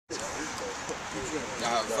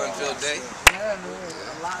have a fun-filled day. Yeah, man.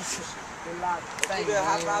 A lot of things,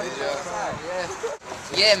 man.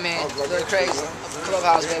 Yeah, man. A little crazy.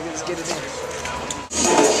 Clubhouse, baby. Let's get it in.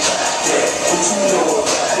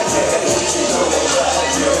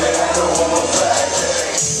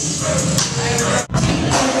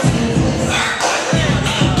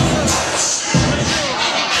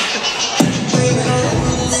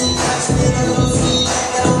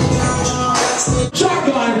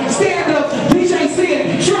 Jargon, stand up, DJ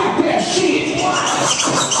Sin, drop that shit.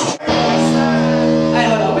 Hey,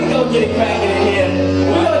 hold on, we gonna get it cracking in here.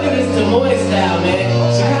 We gonna do this Des Moines style, man.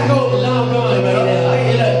 Chicago, long gone right now.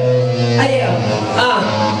 Hey, look. Hey,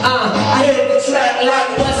 I hit the track like,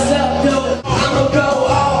 what's up, dude? I'ma go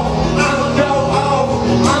off, I'ma go off,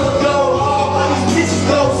 I'ma go off. These bitches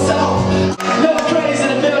go soft. No crazy in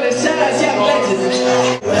the building, shout out young legends.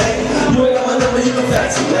 You ain't got my number, you can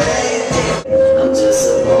fax it, man. I'm just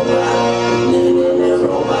a robot, living in a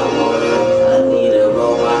robot world. I need a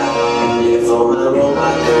robot, live for my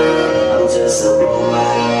robot girl. I'm just a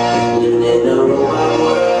robot, living in a robot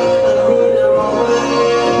world. I need a robot,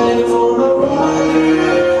 living for my robot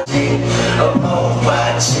girl. A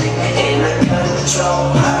robot chick, and I control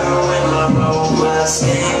her in my robot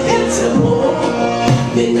skin. It's a more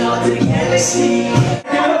than all the galaxy. Give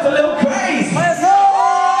it up a little crazy. Let's go!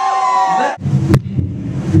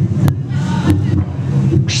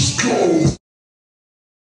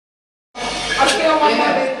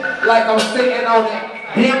 Like I'm sitting on it,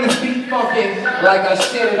 damn this beat fucking like I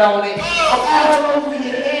shitted on it. I'm all over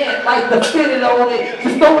your head like the fitted on it.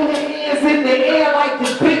 Just throwing your hands in the air like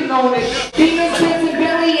you're spitting on it. Demons dancing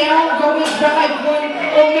belly out, go and drive one.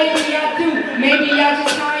 Or maybe I do, maybe I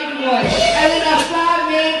just hide one. And then I fly,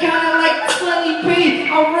 man, kinda like Sunny P.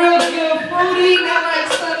 I'm real good fruity, not like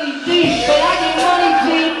Sunny D. But I get money,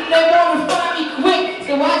 G, they wanna find me quick.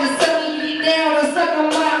 So I just settle me down and suck on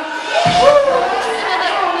my...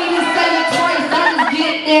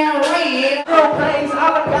 I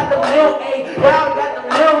got the milk A, y'all got the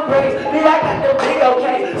milk grades, me I got the big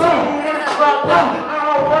okay. See me in the front door, I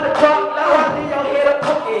don't wanna talk low, I need your head up,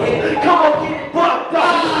 poke your head. Come on, get it bucked up.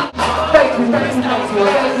 Thank you. Now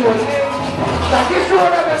get your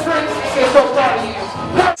other drinks and get so proud of you.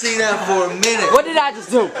 See that for a minute. What did I just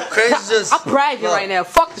do? Crazy just. I'm bragging right now.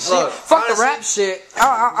 Fuck the shit. Fuck the rap shit.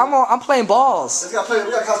 I'm playing balls.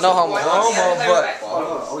 No homo.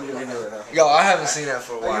 Yo, I haven't seen that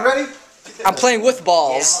for a while. Are you ready? I'm playing with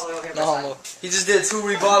balls. No homo. He just did 2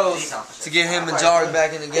 rebuttals to get him and Jarg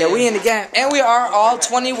back in the game. Yeah, we in the game. And we are all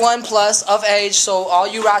 21 plus of age, so all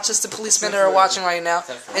you Rochester policemen that are watching right now,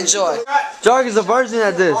 enjoy. Jarg is a virgin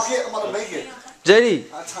at this. I'm about to make it. JD.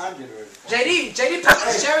 I timed it already. JD put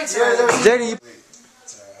the cherry to it. JD.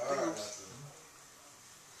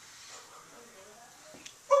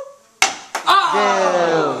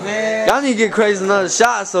 Oh, man. Y'all need to get Crazy another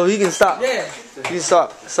shot so he can stop. Yeah. He can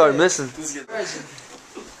start missing.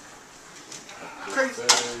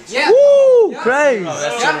 Yeah. Woo! Crazy.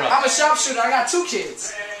 I'm a sharpshooter. I got 2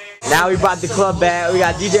 kids. Now we brought the club back. We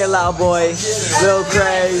got DJ Loudboy, Lil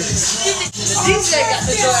Craze. DJ got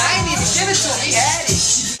the joy. I ain't even give it to him. He had it.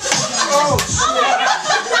 Oh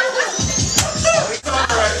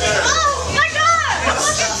my god!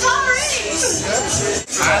 Look at Sorry!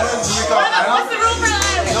 What's the rule for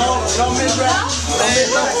that? No mid-rap.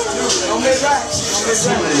 No mid-rap.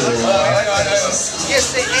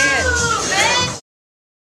 Yes, they end.